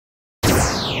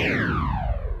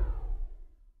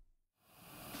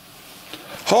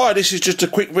Hi, this is just a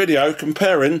quick video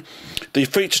comparing the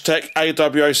Feature-Tech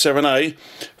AW07A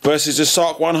versus the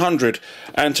Sark 100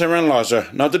 antenna analyzer.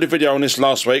 Now I did a video on this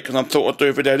last week and I thought I'd do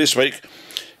a video this week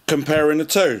comparing the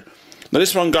two. Now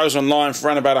this one goes online for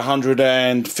around about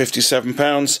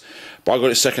 £157, but I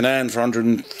got it second hand for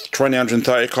 120,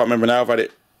 130, I can't remember now, I've had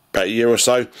it about a year or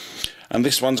so. And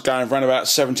this one's going for around about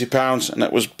 £70 and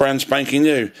that was brand spanking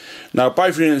new. Now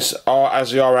both units are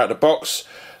as they are out of the box.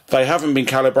 They haven't been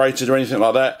calibrated or anything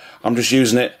like that. I'm just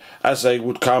using it as they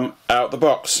would come out the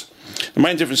box. The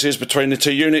main differences between the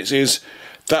two units is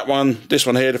that one, this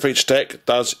one here, the Feature-Tech,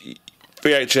 does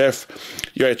VHF,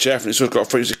 UHF, and it's also got a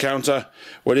frequency counter,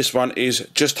 where this one is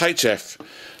just HF.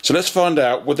 So let's find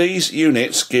out, will these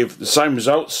units give the same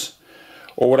results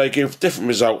or will they give different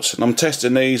results? And I'm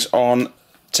testing these on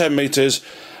 10 meters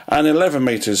and 11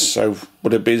 meters. So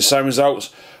would it be the same results?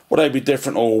 Will they be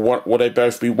different, or will they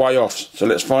both be way off? So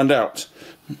let's find out.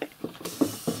 So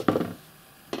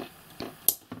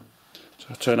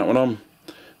I'll turn that one on.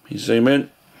 You zoom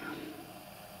in.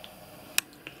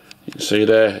 You can see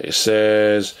there it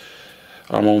says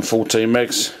I'm on 14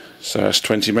 megs, so that's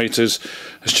 20 meters.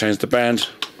 Let's change the band.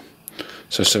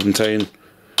 So 17,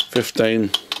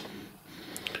 15,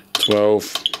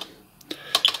 12,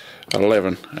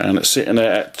 11, and it's sitting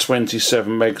there at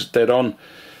 27 megs dead on.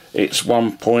 It's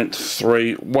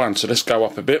 1.31, so let's go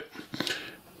up a bit.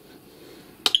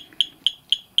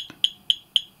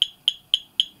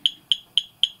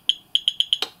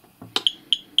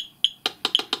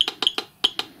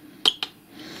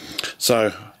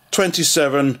 So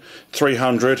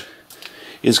 27,300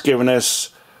 is giving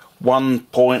us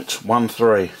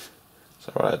 1.13.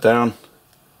 So write that down.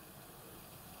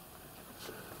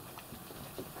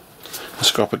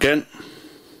 Let's go up again.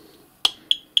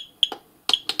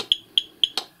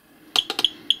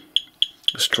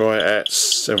 Let's try it at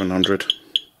 700.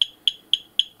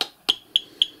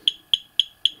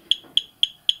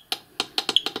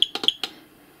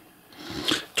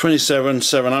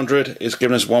 $27,700 is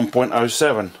giving us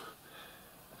 1.07.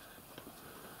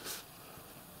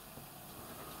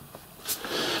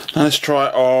 Now let's try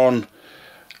it on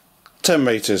 10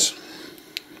 meters.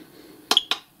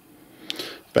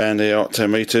 Band here at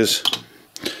 10 meters,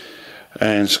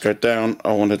 and let's go down.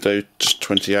 I want to do just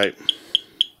 28.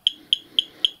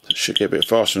 It should get a bit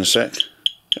faster in a sec.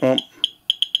 Come on.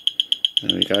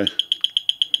 There we go.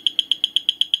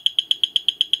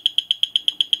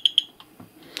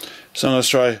 So let's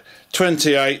try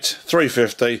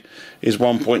 28,350 is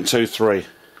 1.23.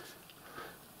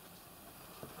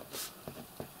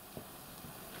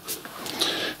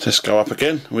 So let's go up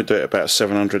again. We'll do it about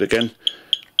 700 again.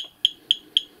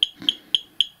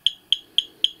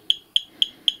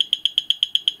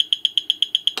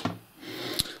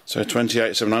 So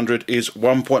 28,700 is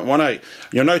 1.18.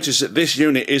 You'll notice that this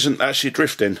unit isn't actually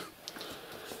drifting.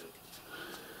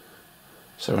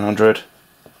 700,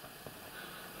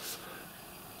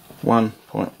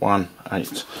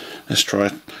 1.18. Let's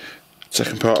try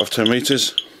second part of 10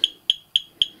 meters.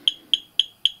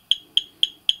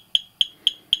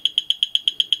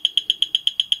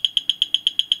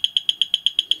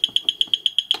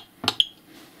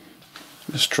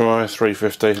 Let's try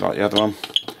 350 like the other one.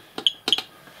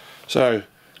 So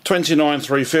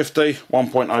 29,350,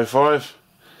 1.05.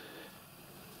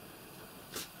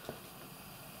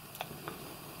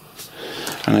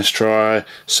 And let's try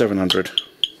 700.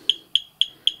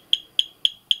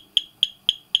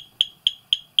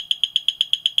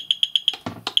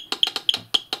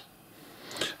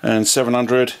 And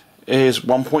 700 is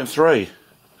 1.3.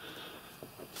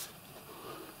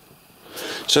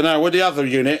 So now, would the other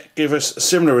unit give us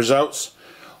similar results,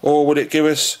 or would it give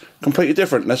us completely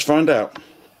different? Let's find out.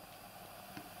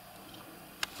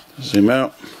 Zoom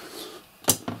out.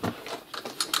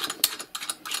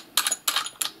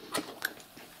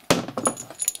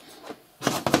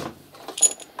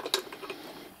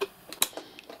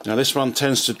 Now this one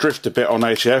tends to drift a bit on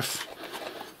HF,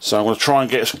 so I'm going to try and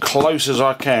get as close as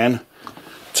I can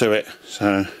to it.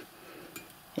 So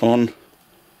on,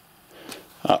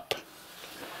 up,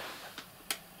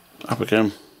 up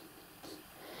again,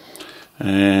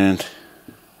 and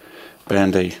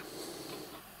bandy.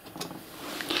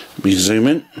 Let me zoom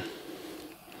in.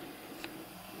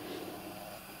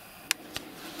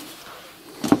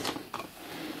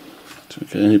 Don't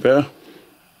get any better.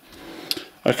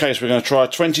 Okay, so we're going to try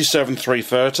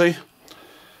 27,330.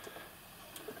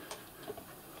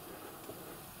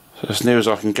 So as near as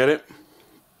I can get it.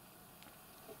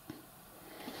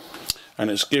 And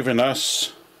it's giving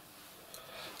us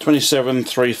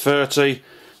 27,330.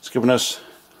 It's giving us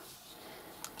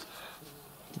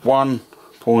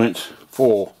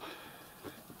 1.4.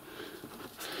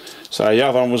 So the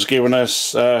other one was giving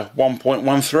us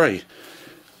 1.13.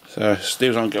 So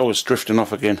still don't get, oh, it's drifting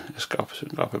off again. Let's go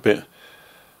up a bit.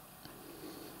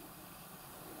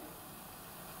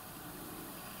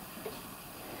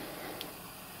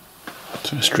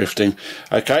 So it's drifting.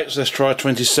 Okay, so let's try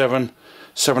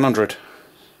 27,700.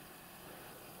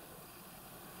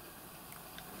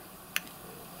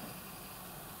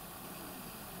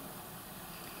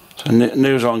 So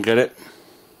news I can get it.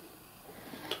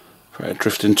 Probably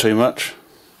drifting too much.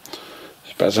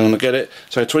 As bad as I'm going to get it.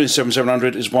 So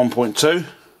 27,700 is 1.2.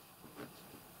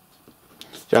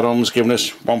 The other one was giving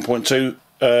us 1.2,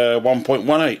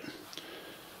 1.18.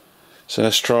 So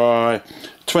let's try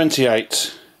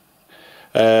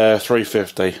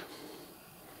 28,350.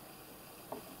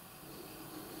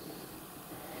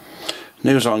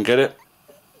 News I can get it.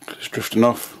 It's drifting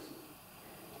off.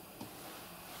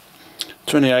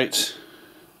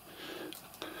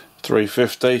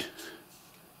 28,350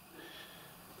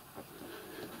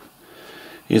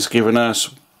 is giving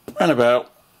us around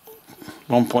about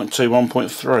 1.2,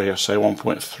 1.3. I say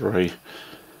 1.3.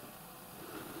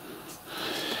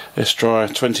 Let's try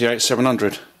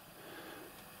 28,700.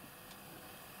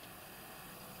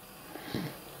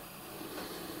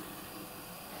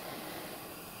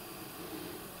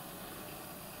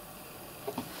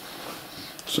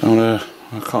 So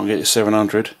I can't get it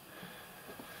 700.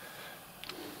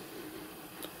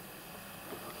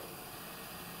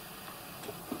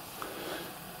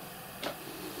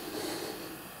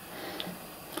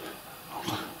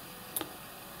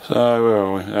 So where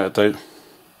are we? That'll do.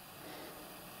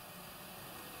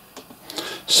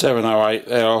 708.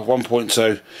 There are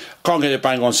 1.2. Can't get it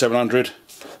bang on 700.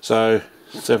 So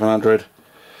 700.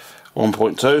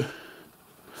 1.2.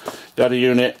 The other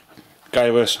unit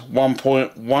gave us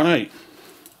 1.18.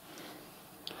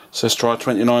 So let's try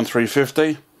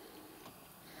 29,350.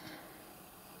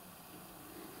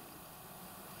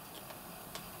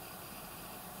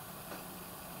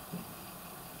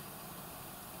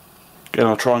 Again,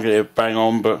 I'll try and get it bang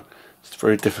on, but it's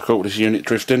very difficult, this unit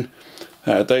drifting.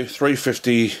 That'll do.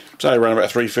 350, say around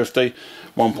about 350,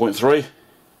 1.3.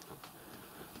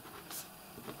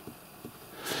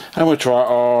 And we'll try it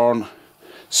on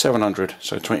 700,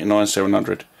 so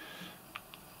 29,700.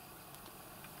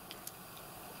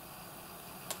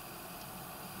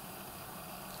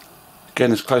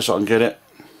 Again, as close as I can get it.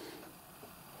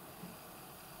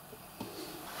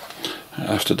 I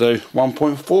have to do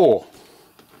 1.4.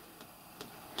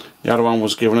 The other one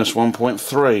was giving us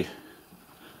 1.3.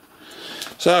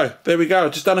 So there we go.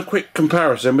 Just done a quick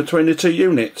comparison between the two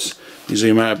units. You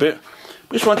zoom out a bit.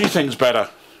 Which one do you think is better?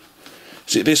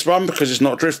 Is it this one because it's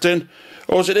not drifting,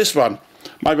 or is it this one?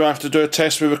 Maybe I have to do a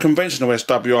test with a conventional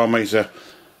SWR meter.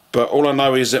 But all I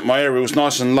know is that my aerial's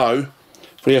nice and low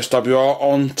for the SWR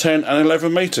on 10 and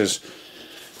 11 meters.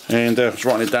 And I was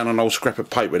writing it down on an old scrap of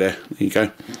paper there. There you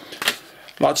go.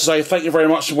 I'd like to say thank you very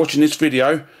much for watching this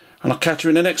video, and I'll catch you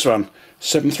in the next one.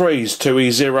 7.3's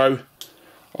 2E0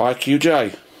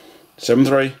 IQJ.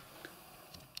 7.3.